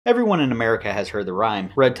Everyone in America has heard the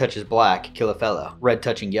rhyme, red touches black, kill a fellow. Red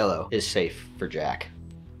touching yellow is safe for Jack.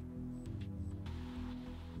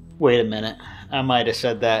 Wait a minute, I might have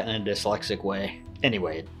said that in a dyslexic way.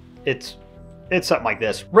 Anyway, it's something like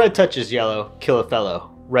this. Red touches yellow, kill a fellow.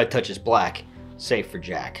 Red touches black, safe for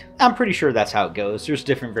Jack. I'm pretty sure that's how it goes. There's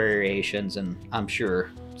different variations, and I'm sure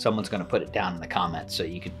someone's going to put it down in the comments, so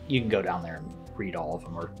you can go down there and read all of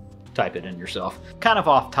them or type it in yourself. Kind of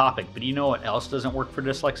off topic, but you know what else doesn't work for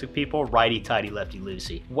dyslexic people? Righty-tighty,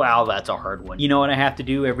 lefty-loosey. Wow, that's a hard one. You know what I have to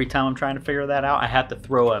do every time I'm trying to figure that out? I have to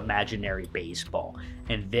throw an imaginary baseball,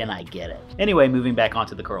 and then I get it. Anyway, moving back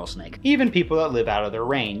onto the coral snake. Even people that live out of their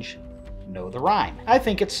range know the rhyme. I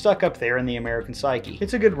think it's stuck up there in the American psyche.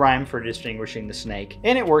 It's a good rhyme for distinguishing the snake,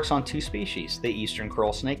 and it works on two species, the eastern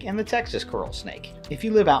coral snake and the Texas coral snake. If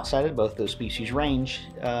you live outside of both those species' range,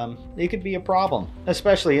 it could be a problem,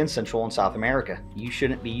 especially in Central and South America. You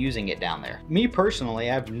shouldn't be using it down there. Me personally,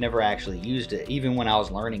 I've never actually used it, even when I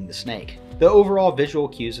was learning the snake. The overall visual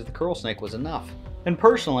cues of the coral snake was enough. And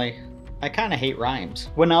personally, I kind of hate rhymes.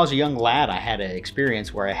 When I was a young lad, I had an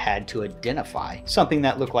experience where I had to identify something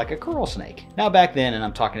that looked like a coral snake. Now back then, and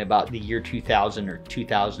I'm talking about the year 2000 or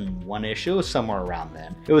 2001-ish, it was somewhere around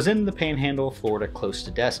then. It was in the panhandle of Florida close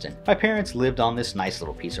to Destin. My parents lived on this nice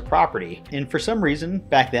little piece of property, and for some reason,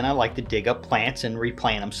 back then I liked to dig up plants and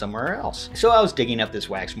replant them somewhere else. So I was digging up this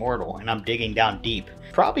wax myrtle, and I'm digging down deep,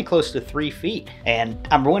 probably close to 3 feet. And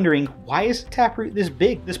I'm wondering, why is the taproot this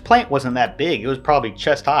big? This plant wasn't that big, it was probably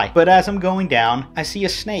chest high. But as I'm going down, I see a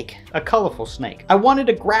snake, a colorful snake. I wanted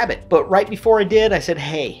to grab it, but right before I did, I said,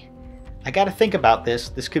 hey, I gotta think about this.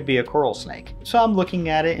 This could be a coral snake. So I'm looking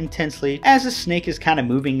at it intensely as the snake is kind of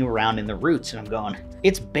moving around in the roots, and I'm going,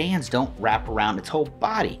 its bands don't wrap around its whole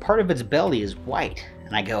body. Part of its belly is white.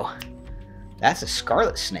 And I go, that's a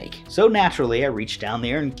scarlet snake. So naturally, I reached down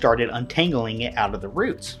there and started untangling it out of the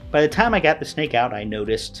roots. By the time I got the snake out, I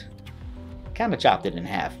noticed, kind of chopped it in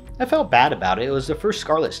half. I felt bad about it. It was the first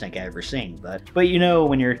scarlet snake I ever seen, but you know,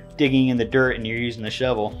 when you're digging in the dirt and you're using a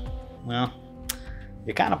shovel, well,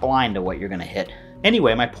 you're kind of blind to what you're gonna hit.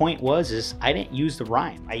 Anyway, my point is I didn't use the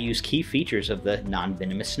rhyme. I used key features of the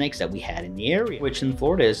non-venomous snakes that we had in the area, which in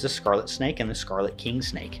Florida is the scarlet snake and the scarlet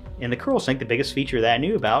kingsnake. In the coral snake, the biggest feature that I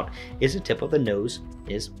knew about is the tip of the nose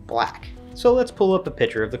is black. So let's pull up a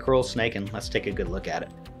picture of the coral snake and let's take a good look at it.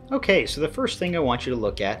 Okay, so the first thing I want you to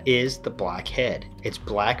look at is the black head. It's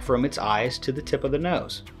black from its eyes to the tip of the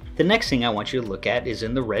nose. The next thing I want you to look at is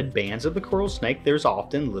in the red bands of the coral snake, there's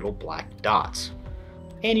often little black dots.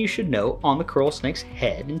 And you should know, on the coral snake's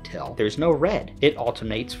head and tail, there's no red. It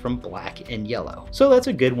alternates from black and yellow. So that's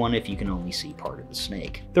a good one if you can only see part of the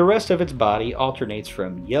snake. The rest of its body alternates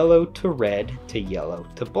from yellow to red to yellow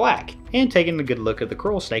to black. And taking a good look at the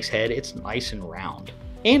coral snake's head, it's nice and round.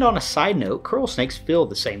 And on a side note, coral snakes feel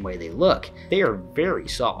the same way they look. They are very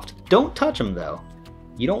soft. Don't touch them though.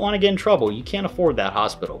 You don't want to get in trouble. You can't afford that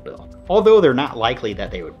hospital bill. Although they're not likely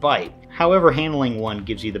that they would bite. However, handling one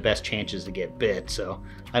gives you the best chances to get bit, so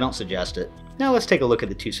I don't suggest it. Now let's take a look at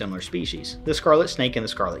the two similar species, the scarlet snake and the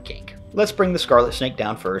scarlet kink. Let's bring the scarlet snake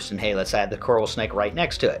down first, and hey, let's add the coral snake right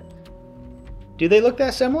next to it. Do they look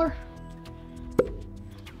that similar?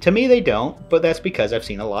 To me they don't, but that's because I've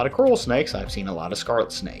seen a lot of coral snakes, I've seen a lot of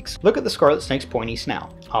scarlet snakes. Look at the scarlet snake's pointy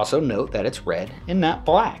snout. Also note that it's red and not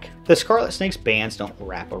black. The scarlet snake's bands don't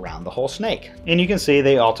wrap around the whole snake. And you can see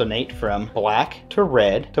they alternate from black to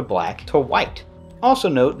red to black to white. Also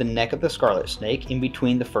note the neck of the scarlet snake in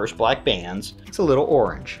between the first black bands, it's a little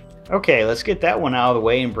orange. Okay, let's get that one out of the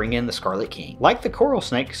way and bring in the scarlet king. Like the coral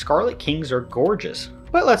snake, scarlet kings are gorgeous.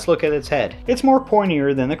 But let's look at its head. It's more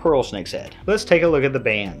pointier than the coral snake's head. Let's take a look at the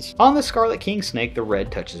bands. On the scarlet king snake, the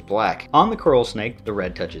red touches black. On the coral snake, the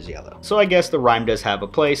red touches yellow. So I guess the rhyme does have a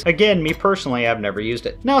place. Again, me personally, I've never used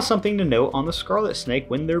it. Now something to note on the scarlet snake,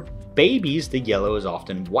 when they're babies, the yellow is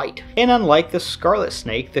often white. And unlike the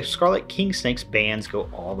scarlet king snake's bands go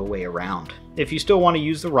all the way around. If you still want to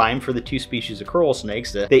use the rhyme for the two species of coral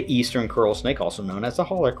snakes, the eastern coral snake, also known as the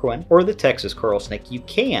harlequin, or the Texas coral snake, you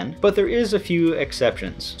can, but there is a few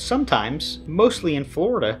exceptions. Sometimes, mostly in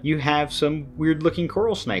Florida, you have some weird looking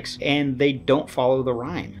coral snakes, and they don't follow the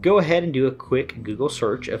rhyme. Go ahead and do a quick Google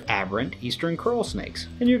search of aberrant eastern coral snakes,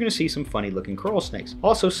 and you're going to see some funny looking coral snakes.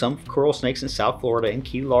 Also, some coral snakes in South Florida and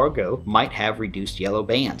Key Largo might have reduced yellow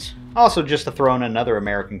bands. Also, just to throw in another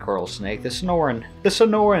American coral snake, the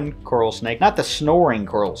Sonoran coral snake, not the snoring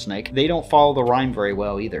coral snake. They don't follow the rhyme very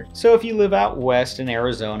well either. So if you live out west in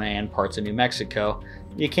Arizona and parts of New Mexico,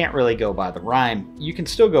 you can't really go by the rhyme. You can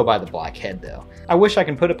still go by the black head though. I wish I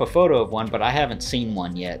can put up a photo of one, but I haven't seen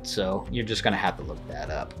one yet, so you're just gonna have to look that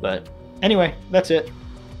up. But anyway, that's it.